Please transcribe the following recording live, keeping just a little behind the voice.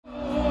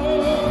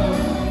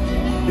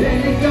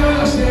τελικά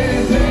σε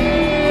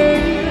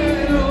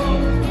θέλω,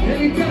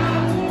 τελικά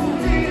μου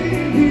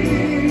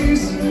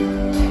λείπεις,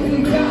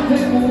 τελικά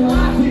δεν μου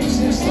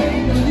άφησες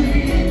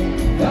τελειώνει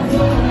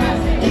καθόλου.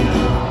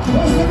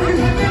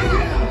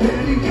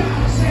 Τελικά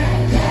σε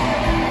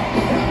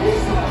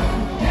θέλω,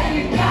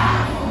 τελικά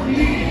μου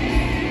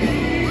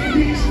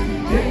λείπεις,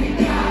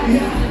 τελικά η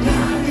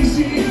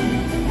ανάδυση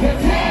δεν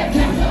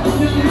φεύγει από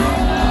το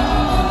μυαλό.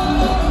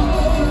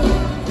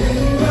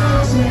 Τελικά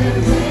σε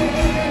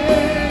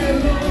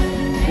θέλω,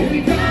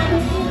 τελικά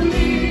μου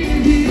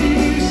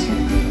λείπεις,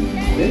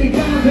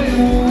 τελικά δεν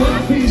μου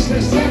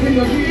άφησες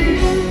επιλογή,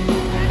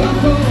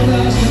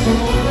 καθόλου σε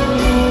θέλω.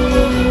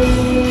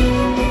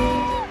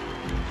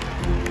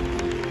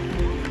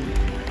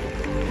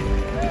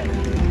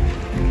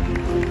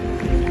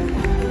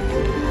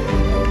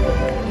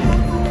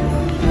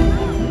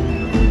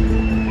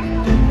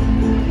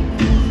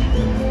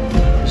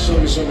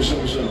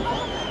 Μισό.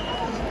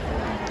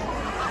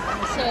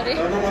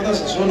 Τα ονόματά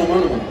σας,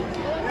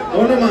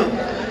 όνομα.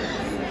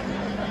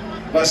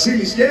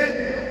 Βασίλης και...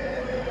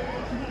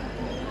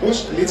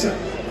 Πώς, Λίτσα.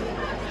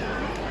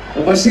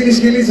 Ο Βασίλης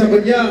και Λίτσα,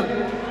 παιδιά.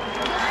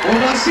 Ο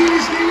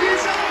Βασίλης και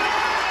Λίτσα.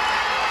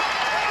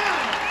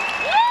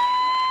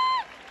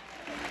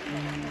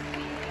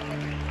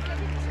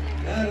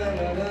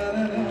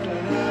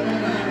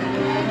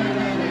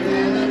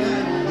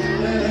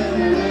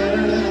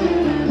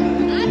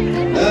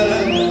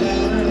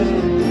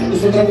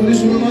 Το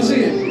τραγουδήσουμε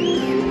μαζί.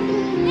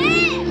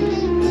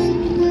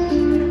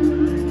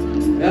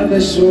 Κάθε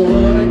σου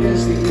ώρα και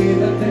στιγμή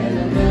θα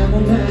θέλω να μου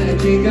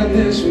εκεί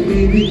κάθε σου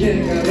λύπη και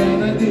χαρά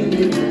να την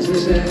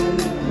θυμάσαι.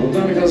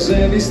 Όταν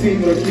χαζεύεις την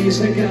βροχή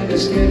σε κάθε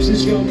σκέψη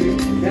σιωπή,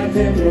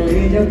 κάθε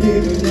πρωί για τη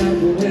δουλειά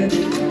που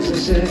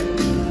ετοιμάσαι.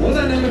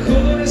 Όταν με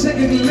χώρεσαι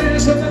και τη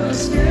λες, όταν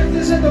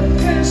σκέφτεσαι το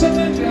χθες,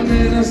 όταν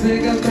κανένας δεν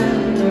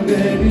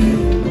καταλαβαίνει,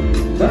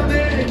 θα με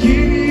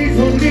εκείνη η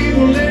φωνή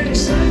που λέει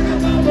σ'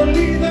 αγαπάω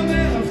πολύ, θα με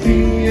αυτή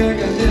η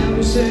αγκαλιά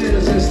που σε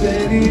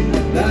ζεσταίνει.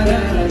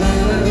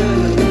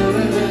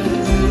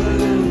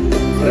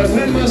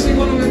 Ρεφρέν μαζί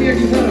μόνο με μια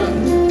κιθάρα.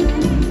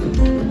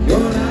 Κι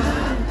όλα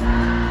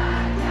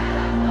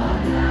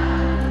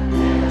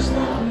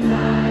στο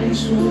πλάι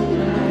σου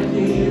να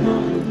γίνω,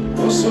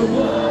 όσο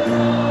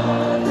μπορώ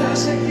θα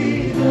σε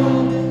γίνω.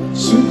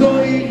 Σου το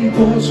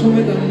υπόσχομαι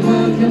με τα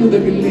μάτια μου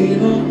δεν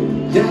κλείνω,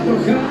 για το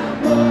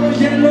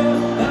χαμόγελο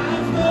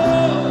αυτό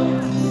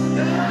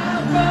τα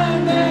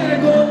πάντα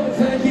εγώ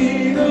θα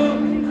γίνω,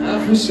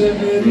 αφού σε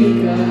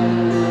βρήκα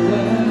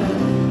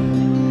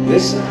δεν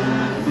σ'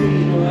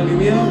 αφήνω. Άλλη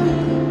μια,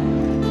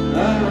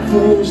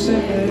 αφού σε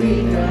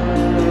βρήκα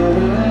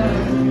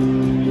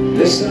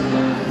δεν σ'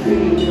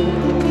 αφήνω,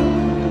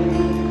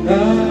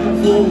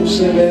 αφού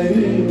σε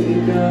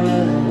βρήκα.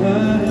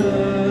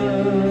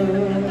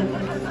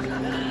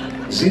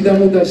 Ζήτα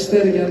μου τα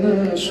αστέρια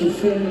να σου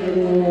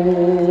φέρω.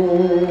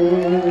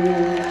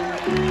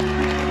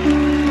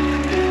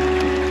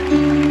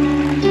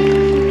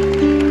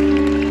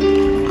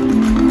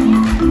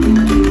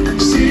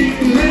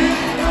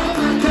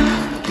 Ξημερώματα,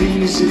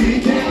 κλείνεις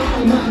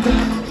δικαιώματα,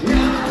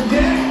 μια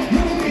δεν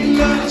μου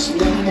μιλάς,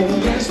 μια μου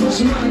λες πως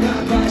μ'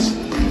 αγαπάς.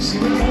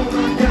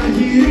 Ξημερώματα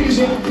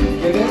γυρίζω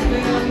και δεν με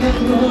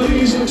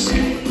αναγνωρίζω.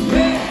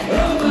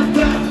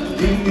 Ξημερώματα,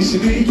 κλείνεις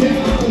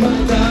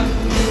δικαιώματα.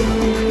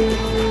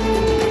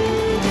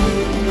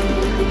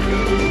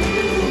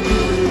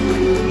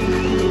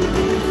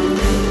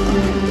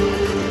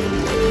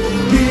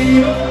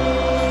 Δύο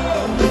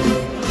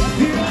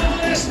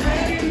ώρες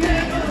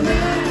περιμένω να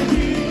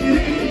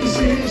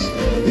γυρίσεις,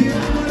 2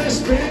 ώρες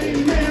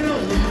περιμένω,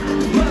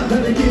 μα θα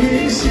δεν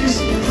γυρίσεις.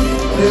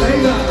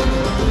 Λαϊλά,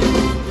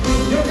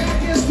 δυο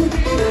κάποιες που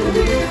μείναν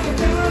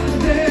να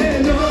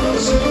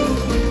τελειώσω,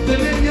 δεν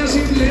με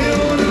νοιάζει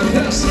πλέον αν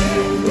θα σε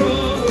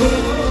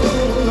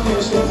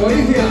προδώσω.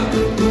 Βοήθεια.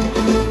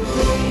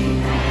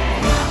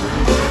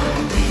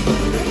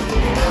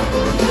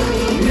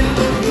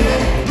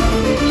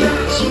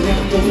 Μια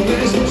που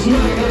λες πως μ'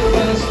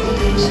 αγαπάς,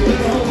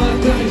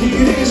 ξημερώματα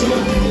γυρίζω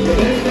και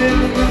δεν με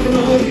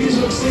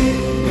αναγνωρίζω.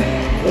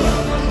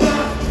 Ξημερώματα,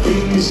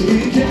 κλείνεις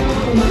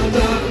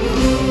δικαιώματα.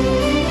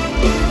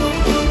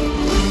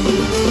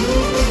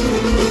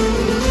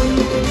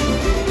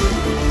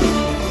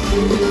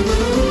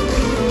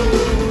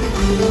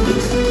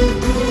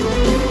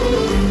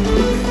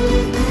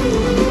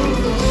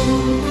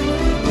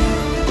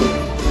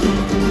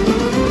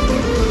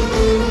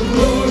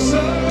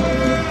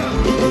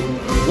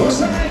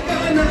 Όσα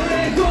έκανα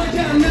εγώ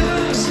για να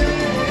σε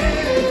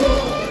έχω,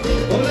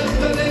 όλα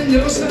αυτά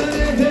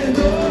τελειώσανε, δεν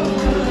το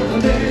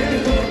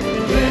αντέχω.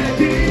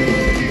 Πρέπει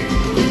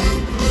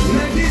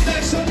να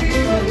κοιτάξω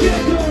λίγο και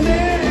τον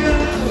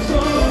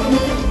εαυτό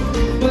μου,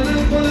 πάνω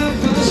απ' όλα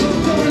βάζω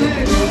τον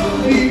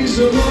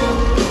εγωισμό.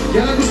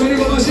 Για να ακούσω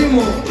λίγο μαζί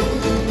μου.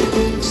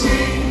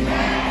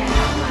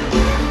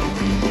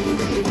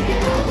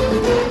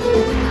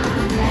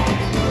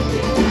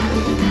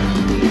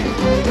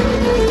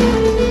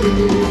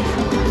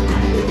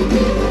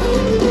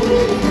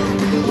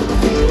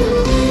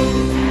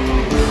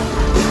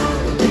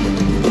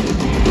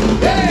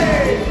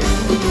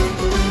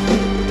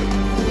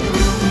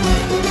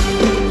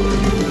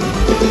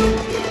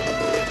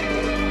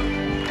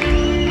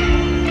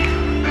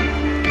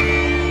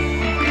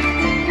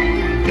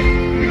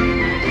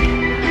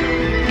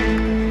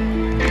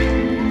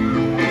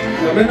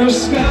 Μένω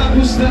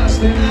κάπου στα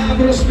στενά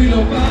προς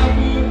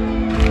φιλοπάπου,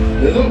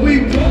 εδώ που η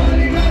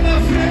πόλη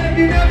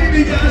καταφέρνει να μην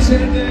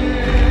βιάζεται.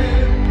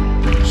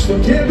 Στο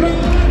κέντρο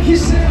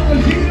άρχισε ο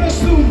γύρος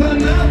του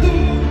θανάτου,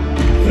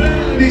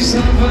 βράδυ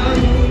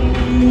Σαββάτου.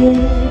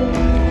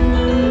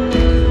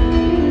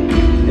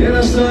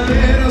 Ένας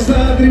αέρας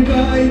θα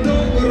τρυπάει το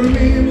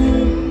κορμί μου,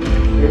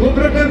 εγώ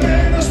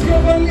πρεπεμένος πιο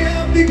πολύ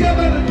απ' την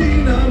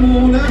καβαρτίνα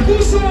μου. Να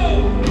ακούσω!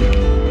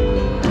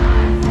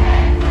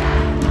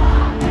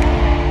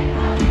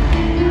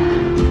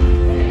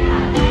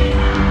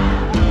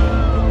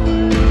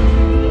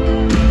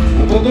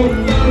 Από το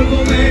πάρκο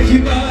με έχει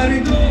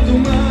πάρει το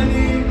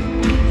τουμάνι,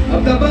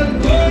 απ' τα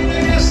μπαλκόνια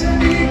για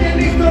σενή και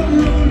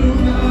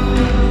νυχτολούλουνα.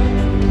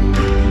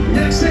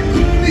 Μια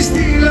ξεκούνη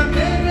στη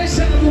λατέρνα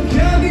σαν μου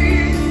πιάνει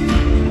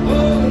ο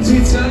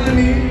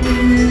τσιτσάνι.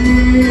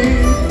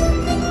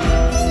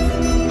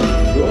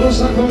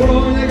 Τόσα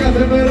χρόνια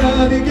κάθε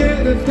βράδυ και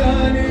δεν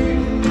φτάνει,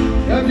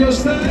 κάποιος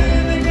θα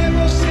έλεγε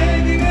πως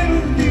έγινε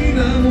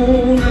ρουτίνα μου.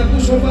 Να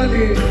ακούσω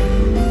πάλι.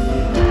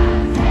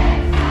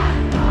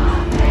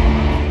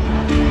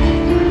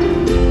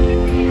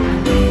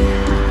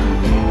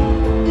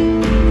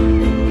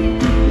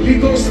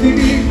 Λίγο στη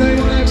νύχτα η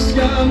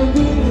μοναξιά μου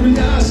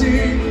κουρλιάζει,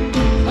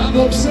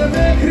 απόψε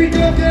μέχρι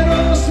κι ο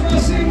καιρός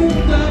μαζί μου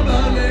τα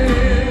βάλε.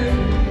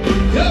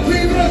 Κι αφού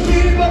η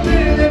βροχή ποτέ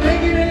δεν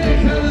έγινε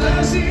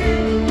χαλάζει,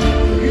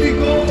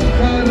 γλυκό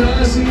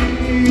χαράζει.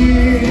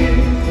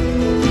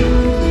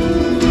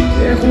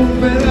 Έχουν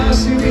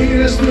περάσει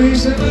μοίρες που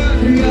είσαι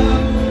μακριά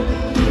μου,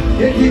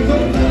 και έχει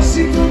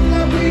δώσει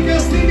κούκλα μπήκα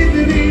στη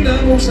βιτρίνα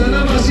μου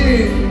ξανά μαζί.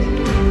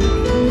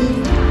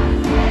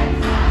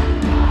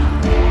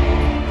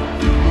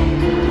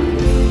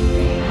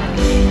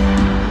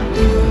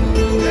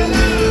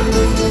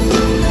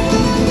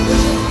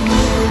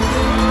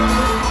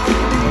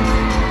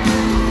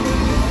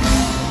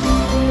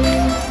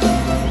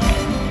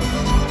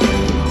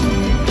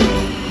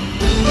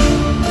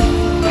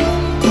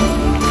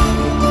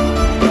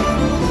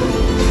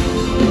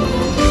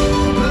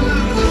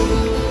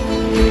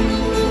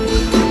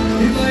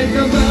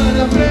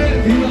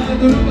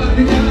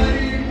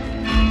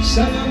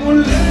 Σαν να μου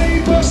λέει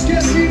πως και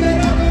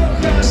σήμερα το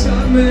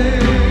χάσαμε.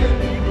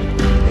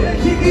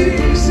 Έχει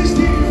γυρίσει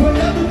στη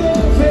φωλιά του το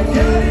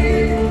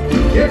φεγγάρι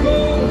κι εγώ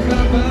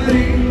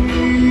χαπάρι.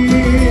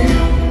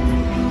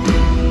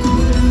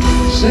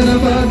 Σ' ένα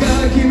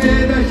μπαγκάκι με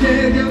τα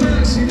χέρια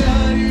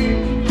μαξιλάρι,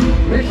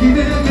 με έχει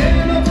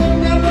δεμένο από το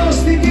μυαλό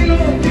στην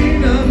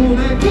κοιλωτίνα μου.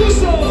 Να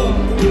ακούσω!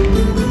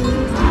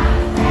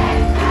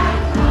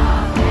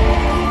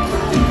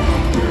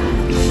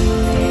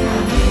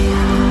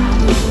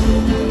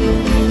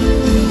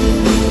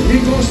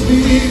 Στη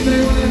νύχτα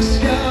η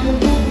μοναξιά μου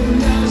που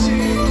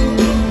κουρλιάζει,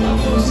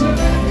 απόψε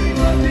μέχρι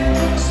το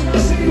καιρός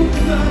μαζί μου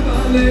τα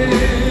βάλε.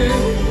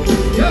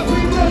 Κι αφού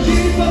η βροχή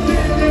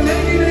ποτέ δεν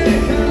έγινε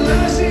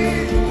χαλάζει,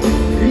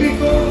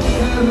 γλυκό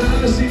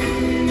χαράζει.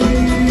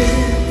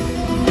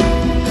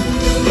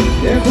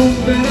 Έχουν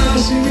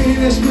περάσει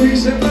μήνες που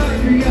είσαι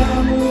μακριά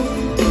μου,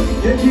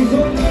 και έχει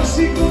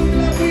θολώσει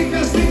κούκλα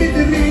μπήκα στη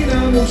βιτρίνα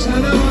μου.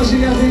 Ξανά μαζί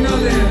για την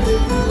άλλη.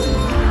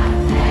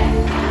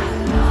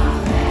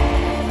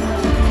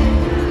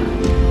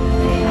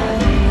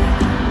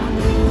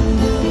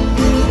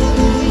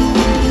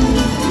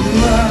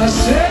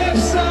 Σε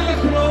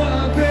ψάχνω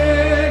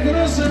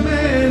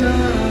απεγνωσμένα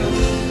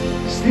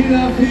στην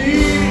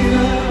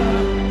Αθήνα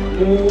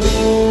μου.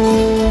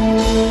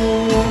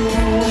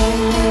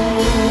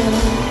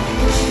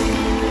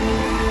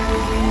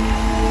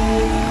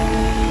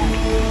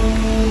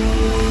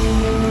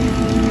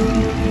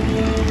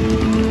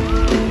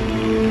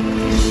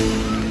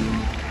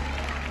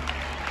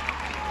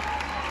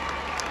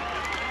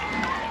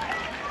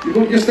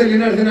 Λοιπόν, ποιος θέλει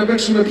να έρθει να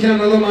παίξουμε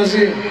πιάνο εδώ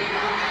μαζί?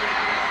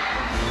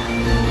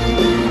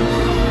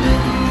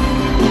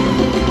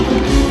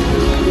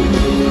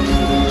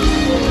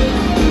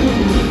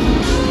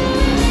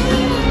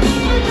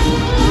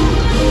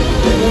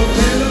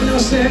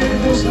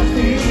 Πως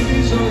αυτή τη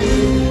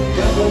ζωή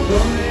κι από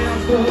τον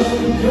εαυτό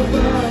μου πιο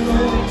πάνω,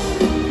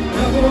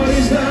 να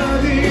μπορείς να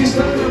δεις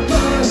ανά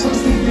πάσα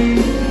στιγμή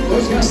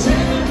πως για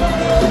σένα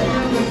μπορώ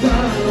να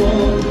πεθάνω.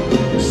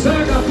 Σ'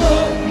 αγαπώ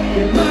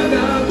και μ'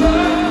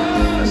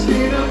 αγαπάς, τι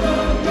να το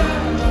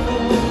κάνω,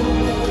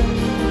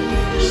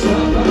 στα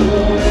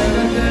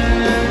απαγορεύεται,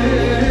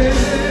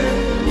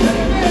 δεν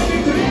με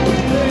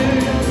επιτρέπεται,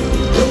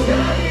 το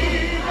κάνει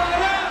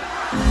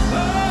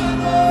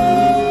παραπάνω.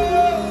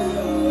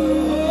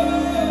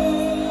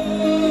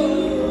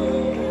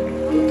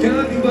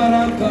 Κάτι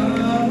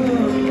παραπάνω,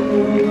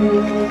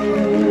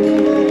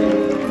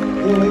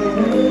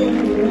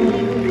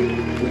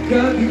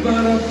 κάτι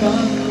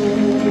παραπάνω,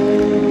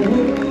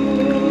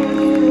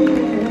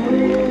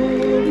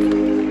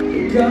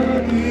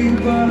 κάτι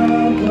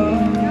παραπάνω.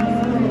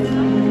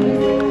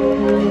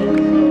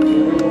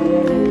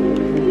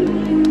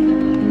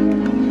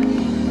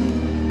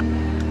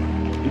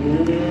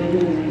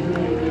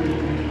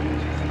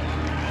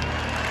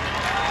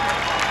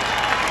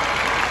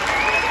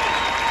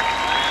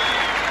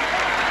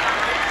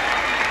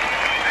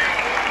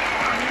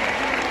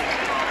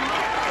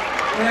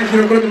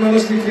 χειροκρότημα εδώ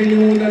στη φίλη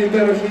μου, ήταν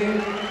υπέροχη.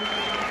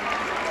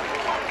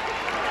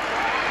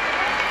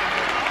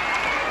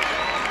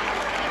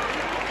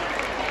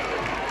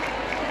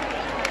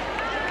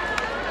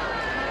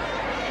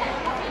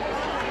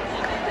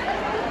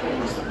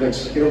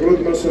 Εντάξει,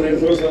 χειροκρότημα στον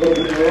Ερυθρό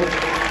Σταυρόπουλο.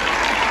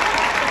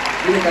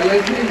 Είναι καλά οι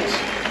φίλοι μας.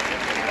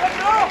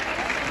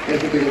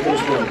 Έρχεται για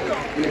τέλος πάντων.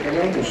 Είναι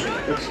καλά όμως.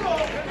 Εντάξει,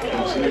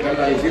 είναι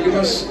καλά οι φίλοι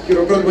μας.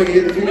 Χειροκρότημα και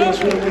για τη φίλη μας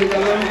που είναι πολύ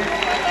καλά.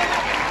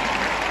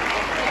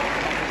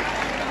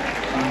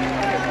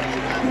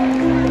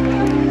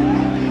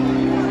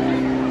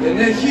 Δεν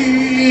έχει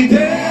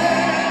τέλος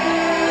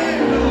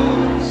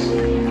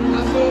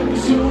αυτό που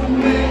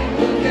ζούμε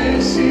εγώ και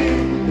εσύ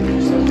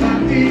στο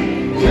χάρτη.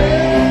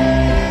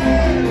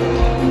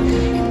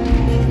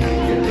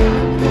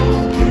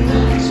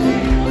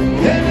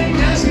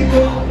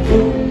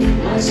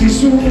 Μαζί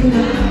σου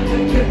να με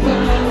και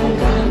πάω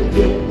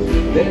παντού.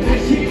 Δεν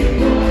έχει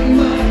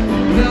νόημα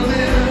να με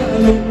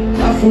άλλο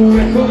αφού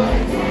έχω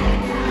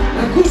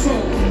να ακούσω.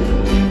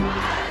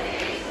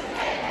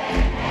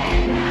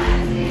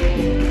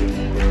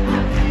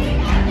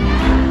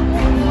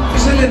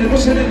 Πώς σε λένε,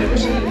 πώς σε λένε, πώς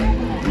σε λένε.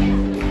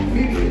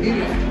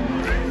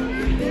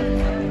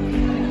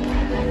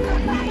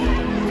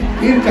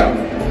 Μύρκα.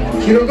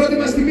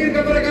 Χειροκρότημα στη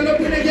Μύρκα παρακαλώ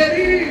που είναι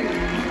γερή.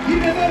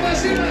 Είναι εδώ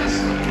μαζί μας.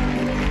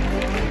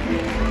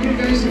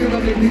 Μύρκα είσαι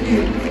καταπληκτική.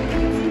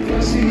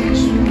 Μαζί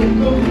σου ο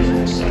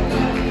κόσμος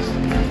αλλάζει.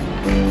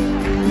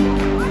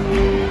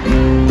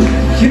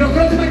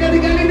 Χειροκρότημα για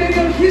την καλύτερη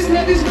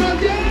ορχήστρα της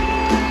βραδιάς.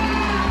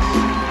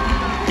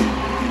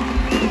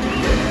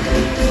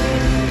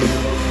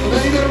 Ο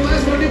καλύτερο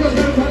μάστρο Νίκος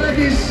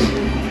Γαρουφαλάκης.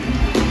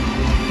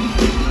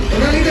 Το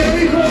καλύτερο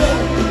ήχο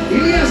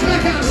Ηλίας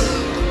Νάκας.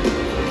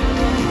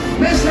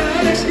 Μέσα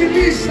Άλεξ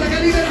Κιμπής, τα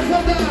καλύτερα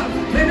φώτα.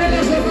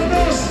 Μενέλας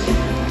Ορφανός.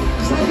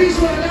 Στα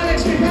visual Άλεξ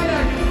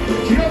Μιχάλακ.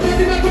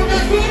 Χειροκρότημα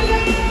Coca-Cola.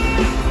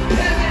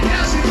 Δεν με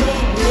νοιάζει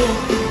μόνο.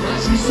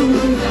 Μαζί σου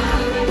να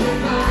με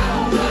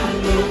πάω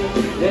παντού.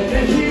 Δεν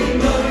έχει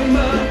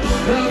νόημα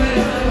να με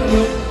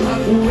άλλο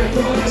αφού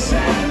έχω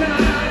εσένα.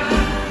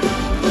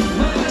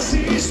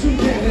 Μαζί σου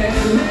και δεν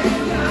με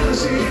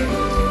νοιάζει.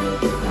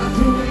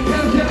 Αφού η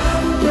καρδιά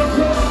μου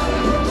προχώρα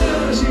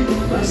φωνάζει.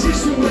 Μαζί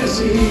σου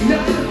εσύ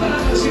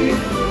διαβάζει.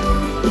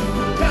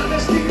 Κάθε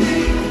στιγμή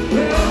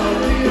με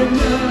όνειρο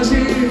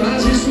μοιάζει.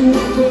 Μαζί σου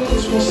ο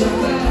κόσμος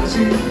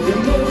αλλάζει. Και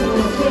μόνο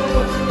αυτό.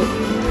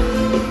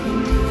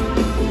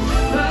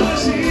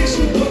 Μαζί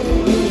σου ο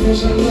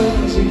κόσμος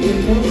αλλάζει. Και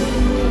μόνο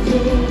αυτό.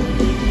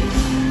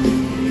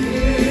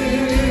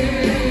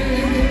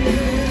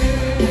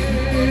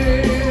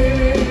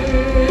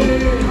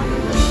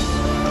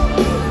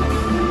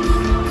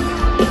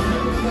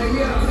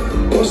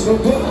 Πώς το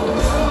πω.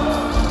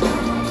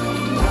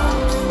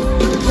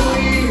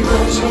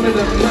 Με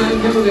τα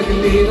πλάνια μου δεν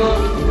κλείνω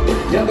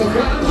για το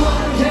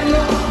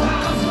χαμόγελο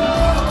αυτό.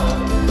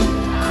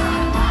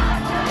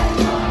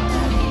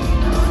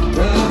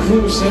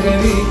 Αφού σε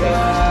βρήκα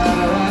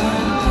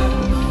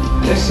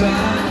δεν σ'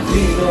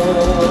 αφήνω.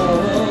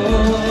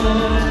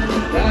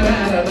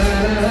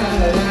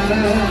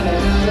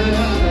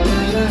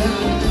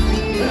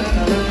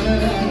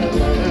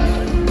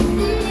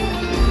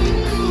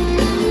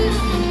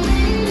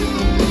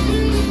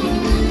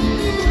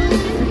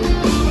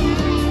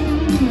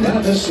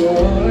 Κάθε σου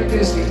ώρα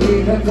και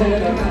στιγμή θα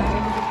θέλαμε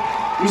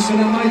ήσουν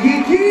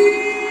μαγική.